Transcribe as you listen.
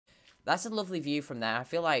That's a lovely view from there. I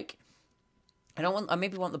feel like I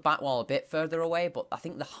maybe want the back wall a bit further away, but I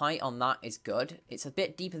think the height on that is good. It's a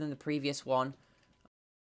bit deeper than the previous one.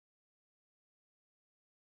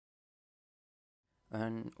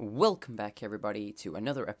 And welcome back, everybody, to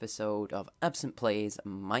another episode of Absent Plays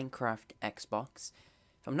Minecraft Xbox.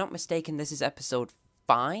 If I'm not mistaken, this is episode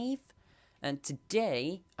 5. And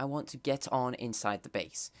today, I want to get on inside the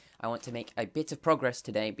base. I want to make a bit of progress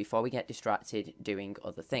today before we get distracted doing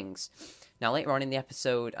other things. Now, later on in the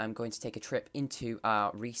episode, I'm going to take a trip into our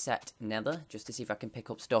reset nether, just to see if I can pick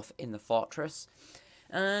up stuff in the fortress.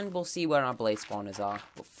 And we'll see where our blaze spawners are.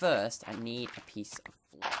 But first, I need a piece of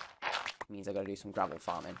flint. It means I've got to do some gravel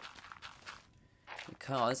farming.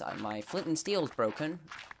 Because my flint and steel's broken.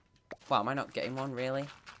 Wow, am I not getting one, really?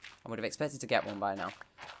 I would have expected to get one by now.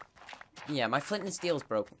 Yeah, my flint and steel's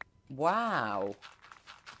broken. Wow.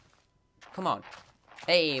 Come on.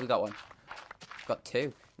 Hey, we got one. Got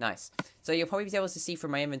 2. Nice. So you'll probably be able to see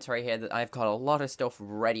from my inventory here that I've got a lot of stuff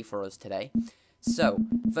ready for us today. So,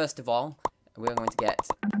 first of all, we're going to get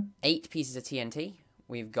 8 pieces of TNT.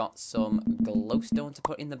 We've got some glowstone to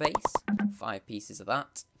put in the base. 5 pieces of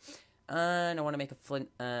that. And I want to make a flint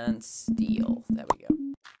and steel. There we go.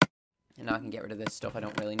 And now I can get rid of this stuff. I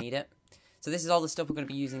don't really need it. So this is all the stuff we're going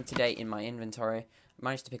to be using today in my inventory. I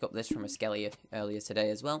managed to pick up this from a skelly earlier today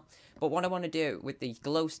as well. But what I want to do with the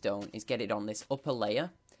glowstone is get it on this upper layer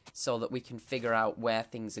so that we can figure out where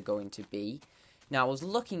things are going to be. Now, I was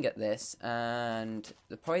looking at this, and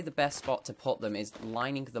probably the best spot to put them is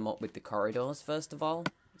lining them up with the corridors, first of all.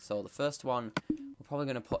 So the first one we're probably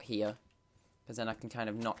going to put here, because then I can kind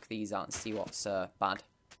of knock these out and see what's bad.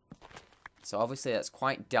 So obviously that's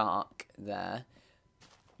quite dark there,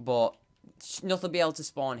 but nothing will be able to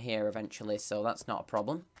spawn here eventually, so that's not a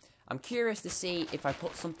problem. I'm curious to see if I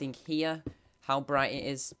put something here, how bright it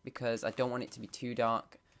is, because I don't want it to be too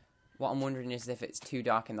dark. What I'm wondering is if it's too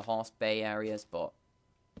dark in the horse bay areas, but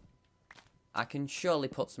I can surely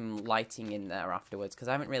put some lighting in there afterwards, because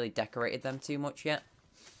I haven't really decorated them too much yet.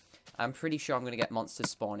 I'm pretty sure I'm going to get monsters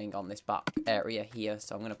spawning on this back area here,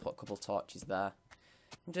 so I'm going to put a couple torches there.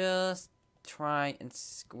 Just try and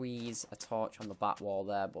squeeze a torch on the back wall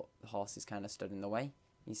there, but the horse is kind of stood in the way.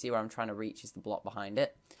 You see where I'm trying to reach is the block behind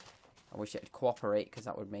it. I wish it'd cooperate, because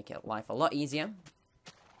that would make it life a lot easier.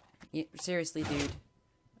 Seriously, dude.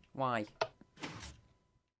 Why?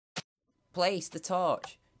 Place the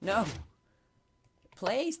torch. No.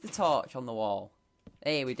 Place the torch on the wall.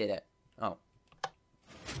 Hey, we did it. Oh.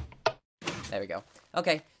 There we go.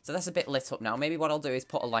 Okay, so that's a bit lit up now. Maybe what I'll do is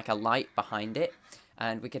put like a light behind it.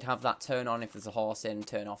 And we could have that turn on if there's a horse in,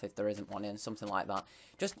 turn off if there isn't one in, something like that.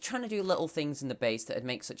 Just trying to do little things in the base that would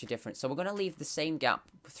make such a difference. So we're going to leave the same gap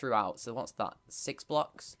throughout. So what's that? 6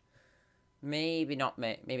 blocks? Maybe not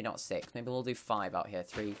 6. Maybe we'll do 5 out here.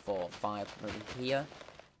 3, 4, 5 maybe here.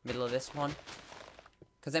 Middle of this one.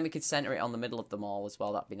 Because then we could center it on the middle of them all as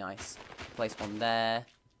well. That'd be nice. Place one there.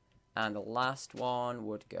 And the last one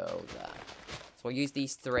would go there. So we'll use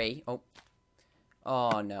these 3. Oh.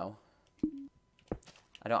 Oh, no.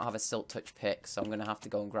 I don't have a silk touch pick, so I'm going to have to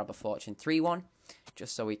go and grab a fortune 3 one,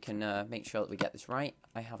 just so we can make sure that we get this right.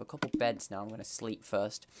 I have a couple beds now. I'm going to sleep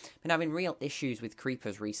first. Been having real issues with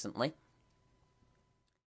creepers recently.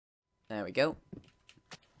 There we go.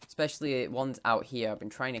 Especially ones out here. I've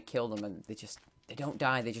been trying to kill them, and they don't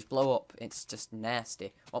die. They just blow up. It's just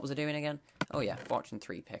nasty. What was I doing again? Oh yeah, fortune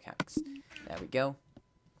 3 pickaxe. There we go.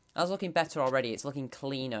 That was looking better already. It's looking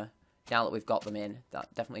cleaner now that we've got them in.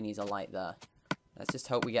 That definitely needs a light there. Let's just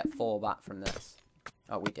hope we get 4 back from this.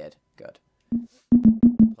 Oh, we did. Good.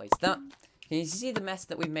 Place that. Can you see the mess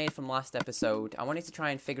that we made from last episode? I wanted to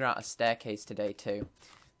try and figure out a staircase today too.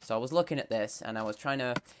 So I was looking at this, and I was trying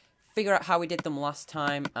to figure out how we did them last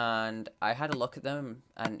time, and I had a look at them,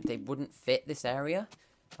 and they wouldn't fit this area.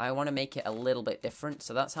 I want to make it a little bit different,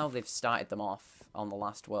 so that's how they've started them off on the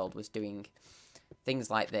last world, was doing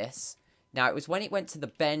things like this. Now, it was when it went to the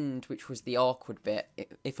bend, which was the awkward bit,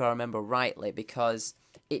 if I remember rightly, because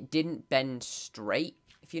it didn't bend straight,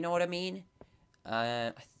 if you know what I mean.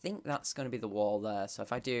 I think that's going to be the wall there. So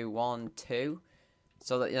if I do 1, 2,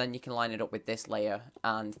 so that then you can line it up with this layer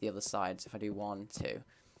and the other side. So if I do 1, 2,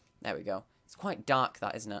 there we go. It's quite dark,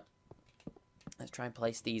 that, isn't it? Let's try and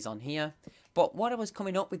place these on here. But what I was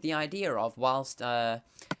coming up with the idea of whilst I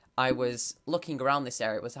was looking around this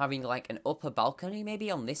area was having like an upper balcony maybe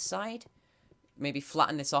on this side. Maybe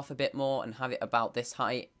flatten this off a bit more and have it about this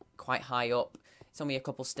height, quite high up. It's only a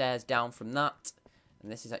couple stairs down from that.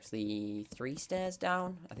 And this is actually 3 stairs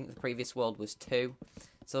down. I think the previous world was 2.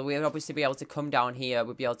 So we'll obviously be able to come down here.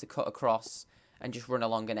 We'll be able to cut across and just run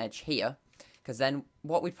along an edge here. Because then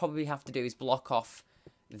what we'd probably have to do is block off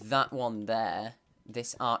that one there,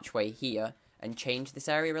 this archway here, and change this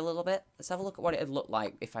area a little bit. Let's have a look at what it'd look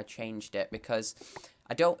like if I changed it, because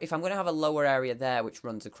if I'm going to have a lower area there which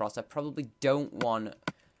runs across, I probably don't want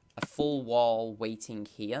a full wall waiting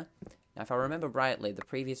here. Now, if I remember rightly, the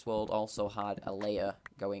previous world also had a layer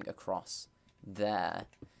going across there.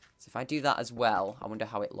 So if I do that as well, I wonder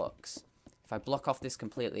how it looks. If I block off this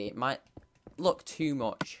completely, it might look too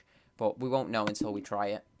much, but we won't know until we try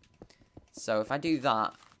it. So if I do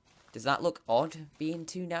that, does that look odd being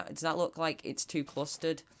too now? Does that look like it's too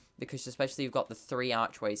clustered? Because especially you've got the 3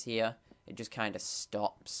 archways here, it just kind of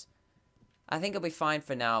stops. I think it'll be fine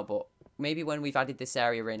for now, but maybe when we've added this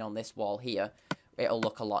area in on this wall here, it'll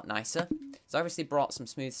look a lot nicer. So I obviously brought some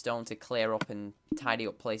smooth stone to clear up and tidy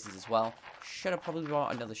up places as well. Should have probably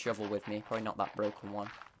brought another shovel with me, probably not that broken one,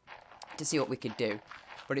 to see what we could do.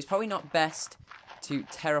 But it's probably not best to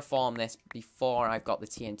terraform this before I've got the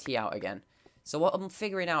TNT out again. So what I'm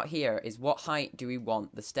figuring out here is what height do we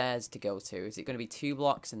want the stairs to go to? Is it going to be 2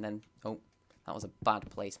 blocks and then... Oh, that was a bad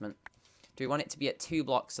placement. Do we want it to be at 2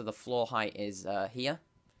 blocks so the floor height is here?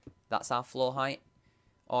 That's our floor height.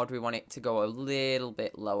 Or do we want it to go a little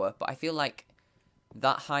bit lower? But I feel like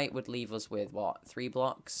that height would leave us with, what, 3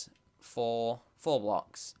 blocks? 4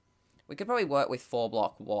 blocks. We could probably work with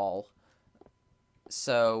 4-block wall.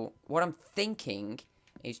 So what I'm thinking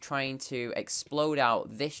is trying to explode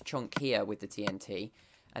out this chunk here with the TNT,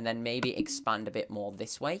 and then maybe expand a bit more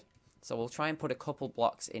this way. So we'll try and put a couple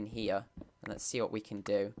blocks in here, and let's see what we can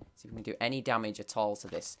do. See if we can do any damage at all to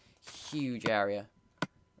this huge area.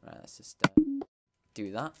 Right, let's just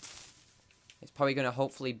do that. It's probably going to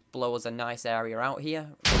hopefully blow us a nice area out here.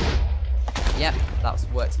 Yep, that's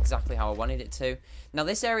worked exactly how I wanted it to. Now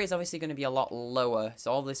this area is obviously going to be a lot lower,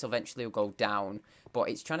 so all this eventually will go down, but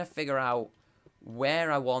it's trying to figure out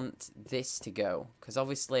where I want this to go, because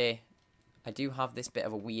obviously I do have this bit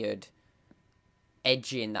of a weird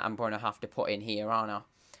edging that I'm going to have to put in here, aren't I?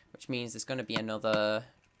 Which means there's going to be another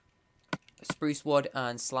spruce wood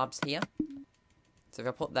and slabs here. So if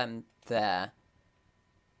I put them there,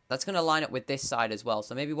 that's going to line up with this side as well.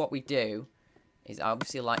 So maybe what we do is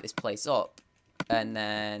obviously light this place up, and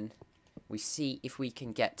then we see if we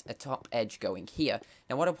can get a top edge going here.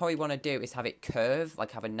 Now what I probably want to do is have it curve,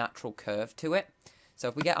 like have a natural curve to it. So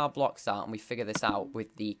if we get our blocks out and we figure this out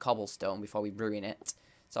with the cobblestone before we ruin it.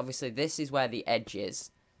 So obviously this is where the edge is.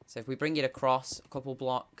 So if we bring it across a couple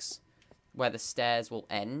blocks where the stairs will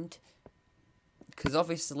end. Because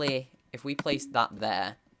obviously if we place that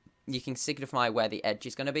there, you can signify where the edge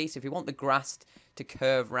is going to be. So if you want the grass to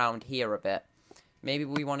curve round here a bit, maybe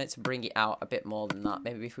we want it to bring it out a bit more than that.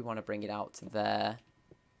 Maybe if we want to bring it out to there,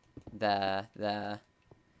 there.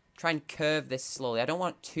 Try and curve this slowly. I don't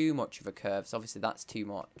want too much of a curve, so obviously that's too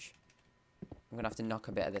much. I'm going to have to knock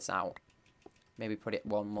a bit of this out. Maybe put it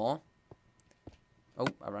one more. Oh,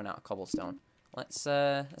 I ran out of cobblestone. Let's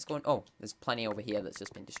go on. Oh, there's plenty over here that's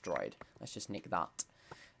just been destroyed. Let's just nick that.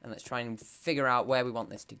 And let's try and figure out where we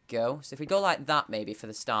want this to go. So if we go like that maybe for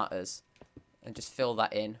the starters, and just fill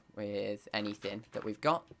that in with anything that we've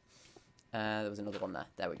got. There was another one there.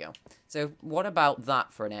 There we go. So what about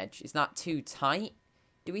that for an edge? Is that too tight?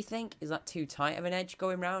 Do we think? Is that too tight of an edge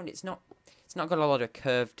going round? It's not got a lot of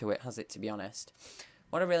curve to it, has it, to be honest?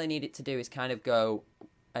 What I really need it to do is kind of go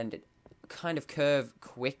and kind of curve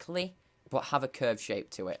quickly, but have a curve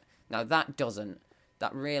shape to it. Now that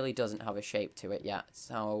really doesn't have a shape to it yet.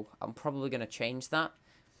 So I'm probably going to change that.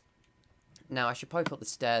 Now, I should probably put the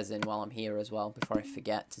stairs in while I'm here as well, before I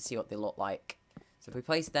forget, to see what they look like. So if we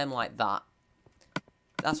place them like that,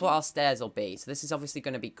 that's what our stairs will be. So this is obviously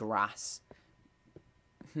going to be grass.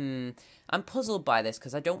 I'm puzzled by this,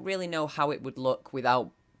 because I don't really know how it would look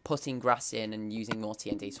without putting grass in and using more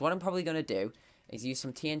TNT. So what I'm probably going to do is use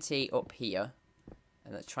some TNT up here,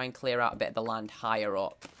 and let's try and clear out a bit of the land higher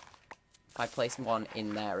up. If I place one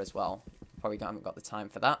in there as well. Probably haven't got the time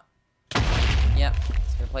for that. Yep, so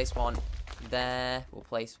I'm going to place one there. We'll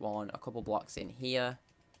place one a couple blocks in here.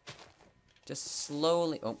 Just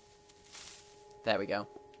slowly. Oh, there we go.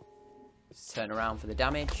 Just turn around for the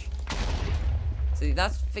damage. So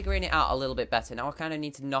that's figuring it out a little bit better. Now I kind of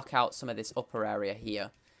need to knock out some of this upper area here.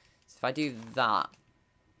 So if I do that,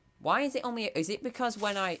 why is it only? Is it because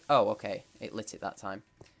when I? Oh, okay, it lit it that time.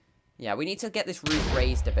 Yeah, we need to get this roof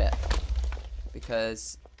raised a bit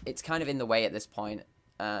because it's kind of in the way at this point.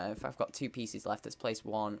 If I've got 2 pieces left, let's place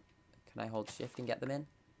one. Can I hold shift and get them in?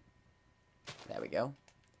 There we go.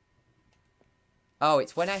 Oh,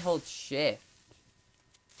 it's when I hold shift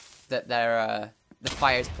that the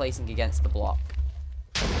fire is placing against the block.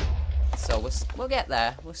 So we'll get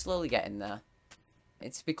there. We're slowly getting there.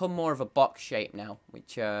 It's become more of a box shape now,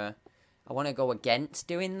 which I'll I want to go against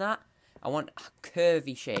doing that. I want a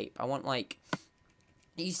curvy shape. I want, like...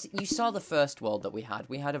 You saw the first world that we had.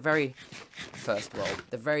 We had a very... First world.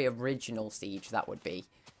 The very original siege, that would be.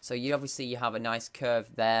 So you have a nice curve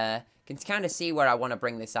there. You can kind of see where I want to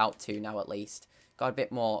bring this out to now, at least. Got a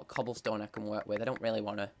bit more cobblestone I can work with. I don't really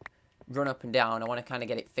want to run up and down. I want to kind of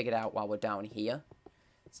get it figured out while we're down here.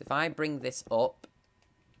 So if I bring this up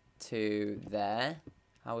to there...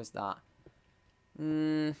 How is that?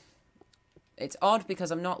 It's odd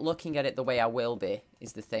because I'm not looking at it the way I will be,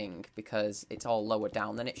 is the thing. Because it's all lower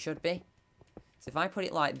down than it should be. So if I put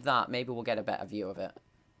it like that, maybe we'll get a better view of it.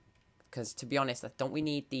 Because, to be honest, don't we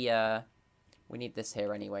need the... we need this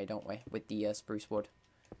here anyway, don't we? With the spruce wood.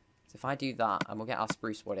 So if I do that, and we'll get our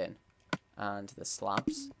spruce wood in. And the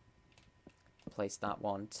slabs. Place that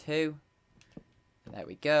one too. And there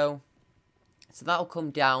we go. So that'll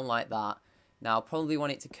come down like that. Now, I'll probably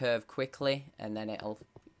want it to curve quickly. And then it'll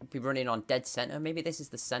be running on dead center. Maybe this is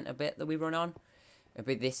the center bit that we run on. It'll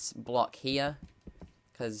be this block here.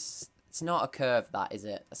 Because it's not a curve, that, is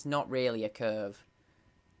it? It's not really a curve.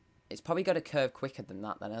 It's probably got to curve quicker than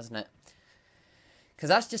that, then, hasn't it? Because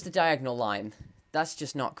that's just a diagonal line. That's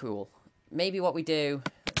just not cool. Maybe what we do...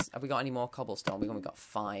 Have we got any more cobblestone? We've only got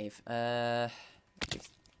 5.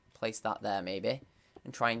 Place that there, maybe.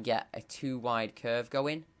 And try and get a too wide curve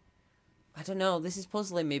going. I don't know. This is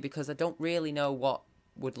puzzling me because I don't really know what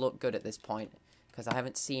would look good at this point. Because I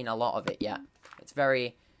haven't seen a lot of it yet. It's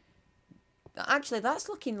very... Actually, that's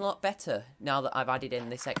looking a lot better now that I've added in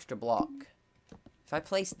this extra block. If I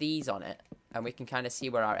place these on it, and we can kind of see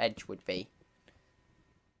where our edge would be.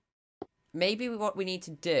 Maybe what we need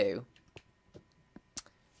to do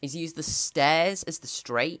is use the stairs as the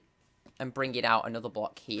straight and bring it out another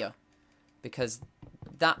block here. Because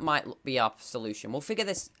that might be our solution. We'll figure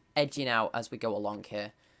this edging out as we go along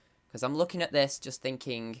here. Because I'm looking at this just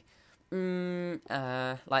thinking,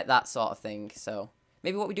 like that sort of thing. So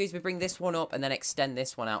maybe what we do is we bring this one up and then extend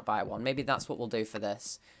this one out by one. Maybe that's what we'll do for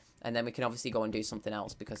this. And then we can obviously go and do something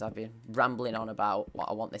else because I've been rambling on about what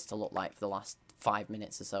I want this to look like for the last 5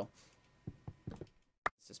 minutes or so.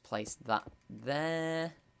 Let's just place that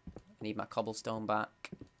there. I need my cobblestone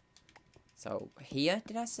back. So, here,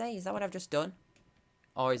 did I say? Is that what I've just done?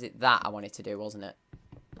 Or is it that I wanted to do, wasn't it?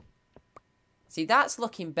 See, that's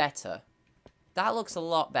looking better. That looks a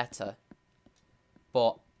lot better.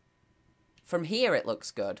 But, from here it looks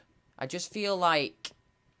good. I just feel like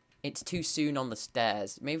it's too soon on the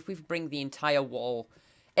stairs. Maybe if we bring the entire wall,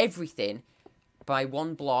 everything, by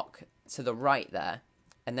one block to the right there.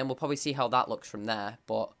 And then we'll probably see how that looks from there.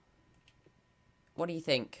 But, what do you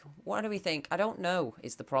think? What do we think? I don't know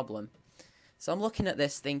is the problem. So I'm looking at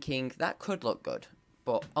this thinking, that could look good.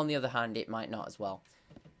 But on the other hand, it might not as well.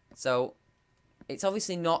 So, it's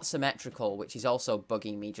obviously not symmetrical, which is also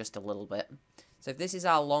bugging me just a little bit. So if this is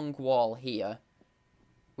our long wall here,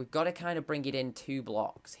 we've got to kind of bring it in 2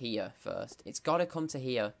 blocks here first. It's got to come to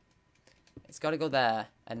here. It's got to go there,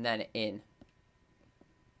 and then in.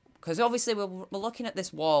 Because obviously we're looking at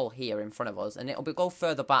this wall here in front of us, and it'll go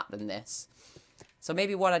further back than this. So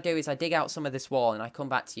maybe what I do is I dig out some of this wall, and I come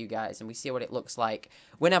back to you guys, and we see what it looks like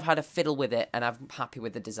when I've had a fiddle with it, and I'm happy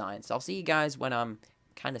with the design. So I'll see you guys when I'm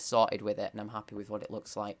kind of sorted with it, and I'm happy with what it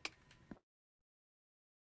looks like.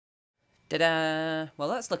 Ta-da! Well,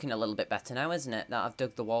 that's looking a little bit better now, isn't it? That I've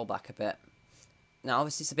dug the wall back a bit. Now,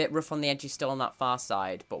 obviously, it's a bit rough on the edges still on that far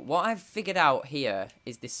side, but what I've figured out here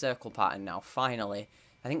is this circle pattern now, finally.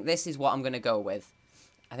 I think this is what I'm going to go with.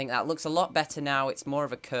 I think that looks a lot better now. It's more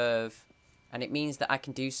of a curve, and it means that I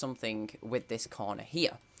can do something with this corner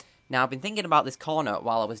here. Now, I've been thinking about this corner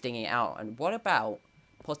while I was digging it out, and what about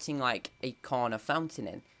putting, like, a corner fountain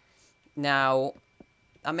in? Now,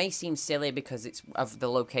 that may seem silly because it's of the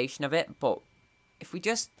location of it, but if we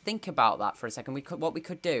just think about that for a second, what we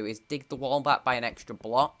could do is dig the wall back by an extra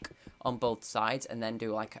block on both sides and then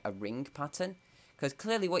do, like, a ring pattern. Because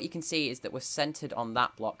clearly what you can see is that we're centered on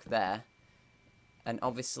that block there. And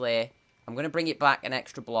obviously, I'm going to bring it back an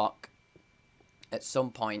extra block at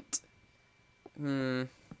some point.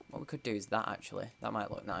 What we could do is that, actually. That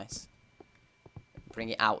might look nice. Bring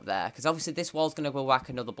it out there. Because obviously this wall's going to go back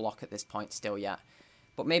another block at this point still yet.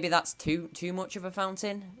 But maybe that's too much of a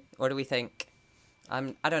fountain? What do we think?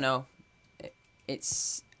 I don't know.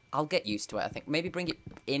 I'll get used to it, I think. Maybe bring it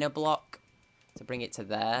in a block. To bring it to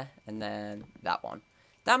there. And then that one.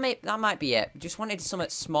 That might be it. Just wanted something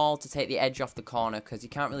small to take the edge off the corner. Because you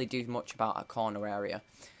can't really do much about a corner area.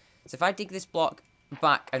 So if I dig this block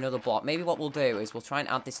back another block. Maybe what we'll do is we'll try and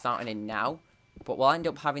add this fountain in now. But we'll end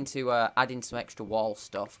up having to add in some extra wall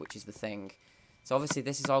stuff. Which is the thing. So obviously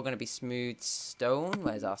this is all going to be smooth stone.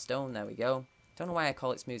 Where's our stone? There we go. Don't know why I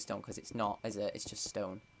call it smooth stone, because it's not, is it? It's just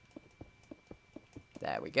stone.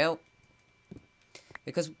 There we go.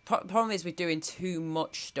 Because problem is with doing too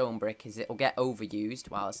much stone brick is it will get overused.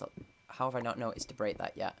 Wow, it's not, how have I not noticed to break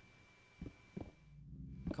that yet?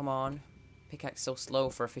 Come on. Pickaxe so slow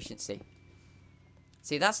for efficiency.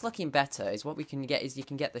 See, that's looking better. Is what we can get is you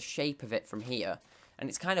can get the shape of it from here. And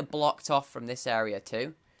it's kind of blocked off from this area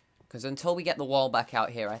too. Because until we get the wall back out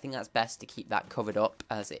here, I think that's best to keep that covered up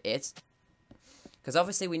as it is. Because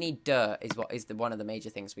obviously we need dirt is what is one of the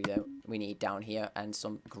major things we need down here, and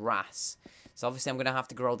some grass. So obviously I'm going to have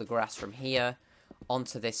to grow the grass from here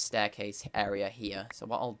onto this staircase area here. So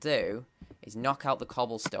what I'll do is knock out the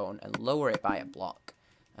cobblestone and lower it by a block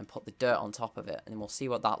and put the dirt on top of it, and we'll see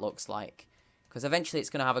what that looks like. Because eventually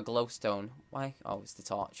it's going to have a glowstone. Why? Oh, it's the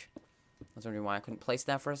torch. I was wondering why I couldn't place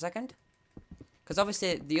there for a second. Because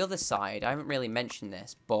obviously the other side, I haven't really mentioned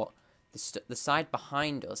this, but the side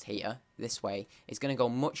behind us here, this way, is going to go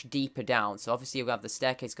much deeper down. So obviously you'll have the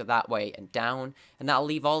staircase go that way and down, and that'll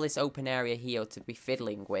leave all this open area here to be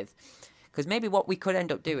fiddling with. Because maybe what we could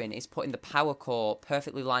end up doing is putting the power core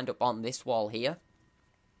perfectly lined up on this wall here.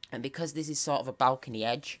 And because this is sort of a balcony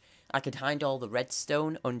edge, I could hide all the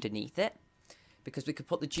redstone underneath it. Because we could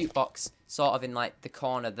put the jukebox sort of in like the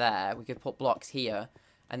corner there. We could put blocks here,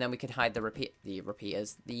 and then we could hide the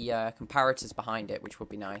comparators behind it, which would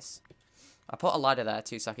be nice. I put a ladder there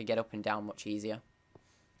too, so I could get up and down much easier.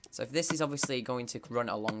 So if this is obviously going to run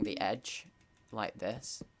along the edge, like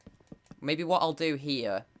this, maybe what I'll do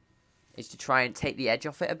here is to try and take the edge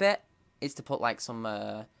off it a bit, is to put like some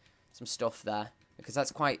stuff there, because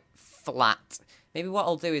that's quite flat. Maybe what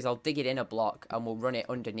I'll do is I'll dig it in a block and we'll run it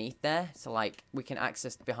underneath there, so like we can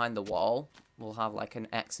access behind the wall. We'll have like an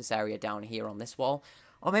access area down here on this wall.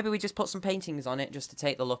 Or maybe we just put some paintings on it just to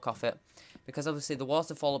take the look off it. Because obviously the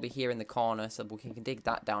waterfall will be here in the corner, so we can dig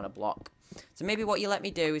that down a block. So maybe what you let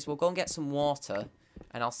me do is we'll go and get some water,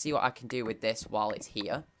 and I'll see what I can do with this while it's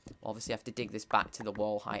here. We'll obviously have to dig this back to the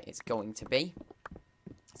wall height it's going to be.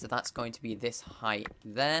 So that's going to be this height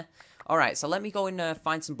there. Alright, so let me go and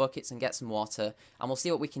find some buckets and get some water, and we'll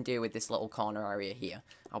see what we can do with this little corner area here.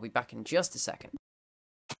 I'll be back in just a second.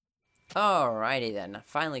 Alrighty then, I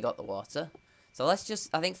finally got the water. So let's just,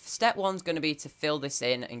 I think step one's going to be to fill this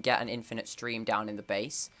in and get an infinite stream down in the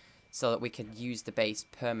base, so that we can use the base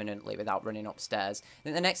permanently without running upstairs.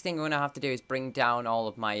 Then the next thing we're going to have to do is bring down all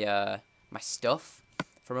of my my stuff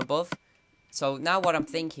from above. So now what I'm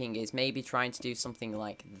thinking is maybe trying to do something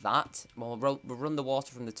like that. We'll run the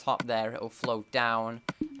water from the top there, it'll flow down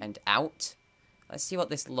and out. Let's see what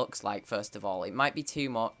this looks like first of all. It might be too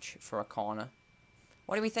much for a corner.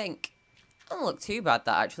 What do we think? Doesn't look too bad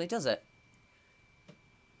that actually, does it?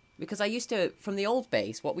 Because I used to, from the old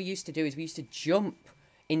base, what we used to do is we used to jump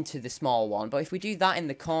into the small one. But if we do that in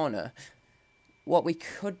the corner, what we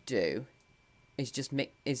could do is just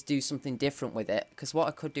do something different with it. Because what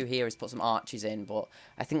I could do here is put some arches in, but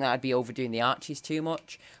I think that I'd be overdoing the arches too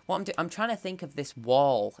much. What I'm trying to think of this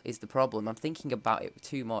wall is the problem. I'm thinking about it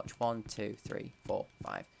too much. 1, 2, 3, 4,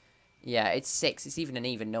 5. Yeah, it's 6. It's even an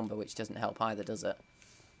even number, which doesn't help either, does it?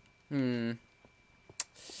 I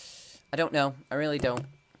don't know. I really don't.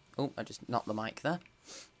 Oh, I just knocked the mic there.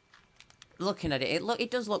 Looking at it,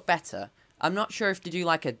 it does look better. I'm not sure if to do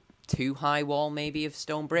like a too high wall maybe of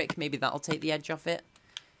stone brick. Maybe that'll take the edge off it.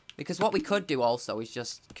 Because what we could do also is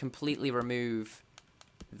just completely remove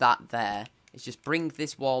that there. Is just bring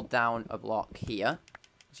this wall down a block here.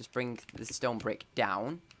 Just bring the stone brick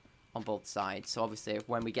down on both sides. So obviously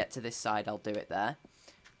when we get to this side, I'll do it there.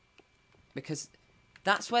 Because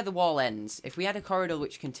that's where the wall ends. If we had a corridor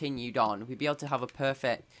which continued on, we'd be able to have a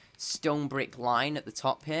perfect stone brick line at the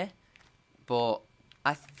top here. But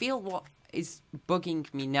I feel what is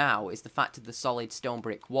bugging me now is the fact of the solid stone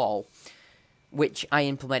brick wall, which I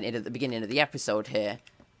implemented at the beginning of the episode here.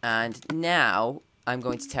 And now I'm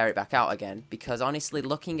going to tear it back out again. Because honestly,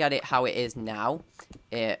 looking at it how it is now...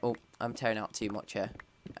 oh, I'm tearing out too much here.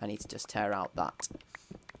 I need to just tear out that.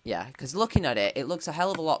 Yeah, because looking at it, it looks a hell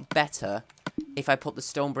of a lot better if I put the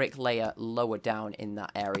stone brick layer lower down in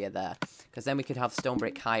that area there. Because then we could have stone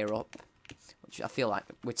brick higher up, which I feel like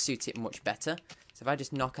would suit it much better. So if I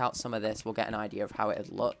just knock out some of this, we'll get an idea of how it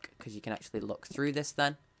would look, because you can actually look through this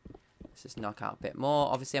then. Let's just knock out a bit more.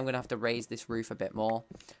 Obviously, I'm going to have to raise this roof a bit more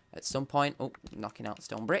at some point. Oh, knocking out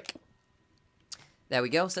stone brick. There we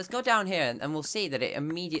go. So let's go down here, and we'll see that it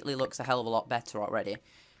immediately looks a hell of a lot better already.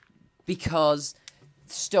 Because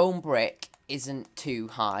stone brick isn't too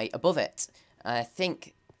high above it. I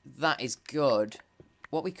think that is good.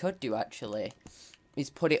 What we could do, actually, is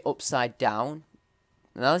put it upside down.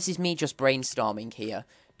 Now, this is me just brainstorming here.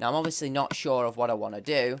 Now, I'm obviously not sure of what I want to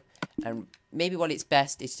do. And maybe what it's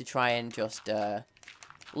best is to try and just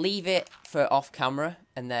leave it for off camera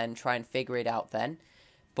and then try and figure it out then.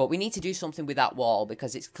 But we need to do something with that wall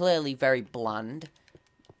because it's clearly very bland.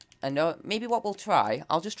 And maybe what we'll try,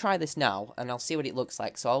 I'll just try this now and I'll see what it looks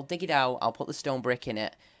like. So I'll dig it out, I'll put the stone brick in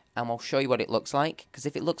it, and I'll show you what it looks like. Because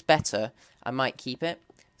if it looks better, I might keep it.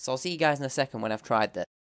 So I'll see you guys in a second when I've tried this.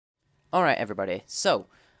 Alright everybody, so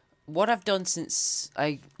what I've done since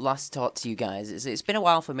I last talked to you guys is it's been a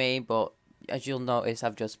while for me, but as you'll notice,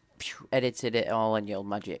 I've just edited it all in your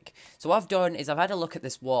magic. So what I've done is I've had a look at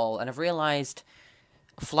this wall and I've realised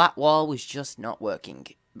a flat wall was just not working,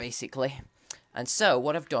 basically. And so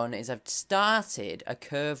what I've done is I've started a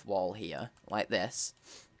curved wall here, like this.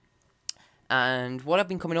 And what I've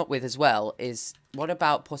been coming up with as well is, what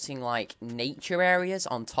about putting, like, nature areas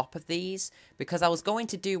on top of these? Because I was going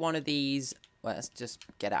to do one of these, well, let's just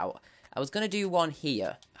get out. I was going to do one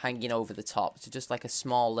here, hanging over the top, so just like a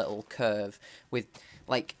small little curve with,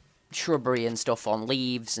 like, shrubbery and stuff on,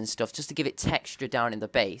 leaves and stuff, just to give it texture down in the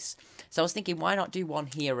base. So I was thinking, why not do one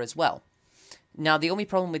here as well? Now, the only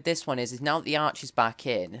problem with this one is now that the arch is back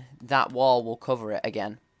in, that wall will cover it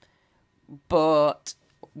again. But,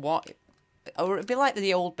 what... or it'd be like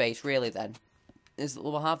the old base, really, then. Is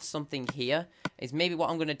we'll have something here. Is maybe what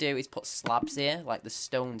I'm going to do is put slabs here, like the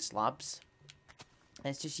stone slabs.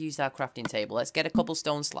 Let's just use our crafting table. Let's get a couple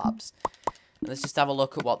stone slabs. And let's just have a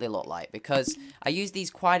look at what they look like. Because I use these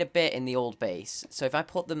quite a bit in the old base. So if I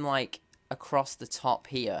put them, like, across the top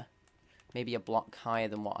here, maybe a block higher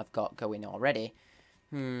than what I've got going already.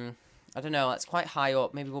 I don't know. That's quite high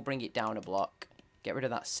up. Maybe we'll bring it down a block. Get rid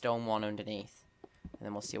of that stone one underneath. And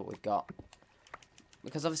then we'll see what we've got.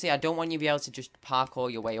 Because obviously I don't want you to be able to just park all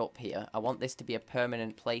your way up here. I want this to be a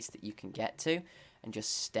permanent place that you can get to and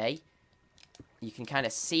just stay. You can kind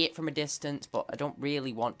of see it from a distance, but I don't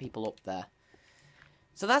really want people up there.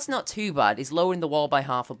 So that's not too bad. It's lowering the wall by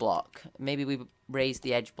half a block. Maybe we raise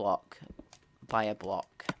the edge block by a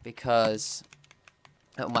block because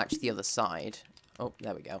it'll match the other side. Oh,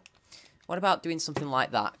 there we go. What about doing something like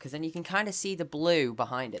that? Because then you can kind of see the blue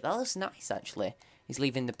behind it. That looks nice, actually. He's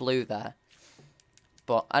leaving the blue there.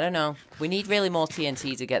 But, I don't know. We need really more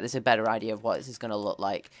TNT to get this a better idea of what this is going to look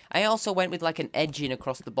like. I also went with, like, an edging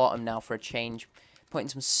across the bottom now for a change. Putting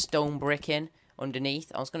some stone brick in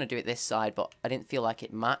underneath. I was going to do it this side, but I didn't feel like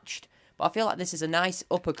it matched. But I feel like this is a nice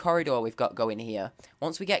upper corridor we've got going here.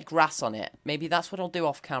 Once we get grass on it, maybe that's what I'll do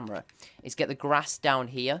off camera, is get the grass down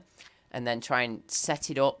here and then try and set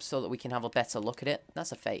it up so that we can have a better look at it.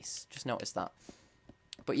 That's a face. Just noticed that.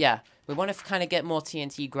 But yeah, we want to kind of get more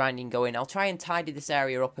TNT grinding going. I'll try and tidy this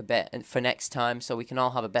area up a bit for next time so we can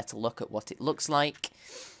all have a better look at what it looks like.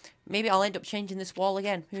 Maybe I'll end up changing this wall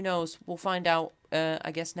again. Who knows? We'll find out,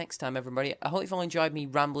 I guess, next time, everybody. I hope you've all enjoyed me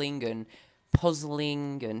rambling and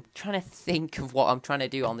puzzling and trying to think of what I'm trying to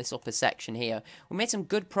do on this upper section here. We made some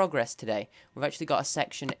good progress today. We've actually got a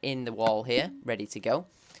section in the wall here, ready to go.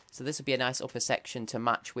 So this will be a nice upper section to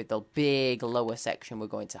match with the big lower section we're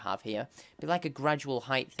going to have here. Be like a gradual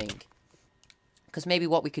height thing. Because maybe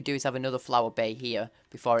what we could do is have another flower bay here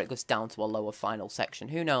before it goes down to a lower final section.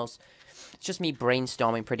 Who knows? It's just me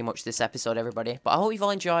brainstorming pretty much this episode, everybody. But I hope you've all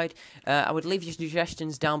enjoyed. I would leave your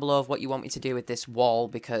suggestions down below of what you want me to do with this wall,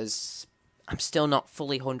 because I'm still not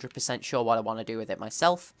fully 100% sure what I want to do with it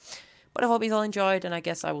myself. But I hope you've all enjoyed, and I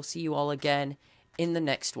guess I will see you all again in the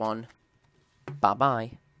next one.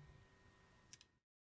 Bye-bye.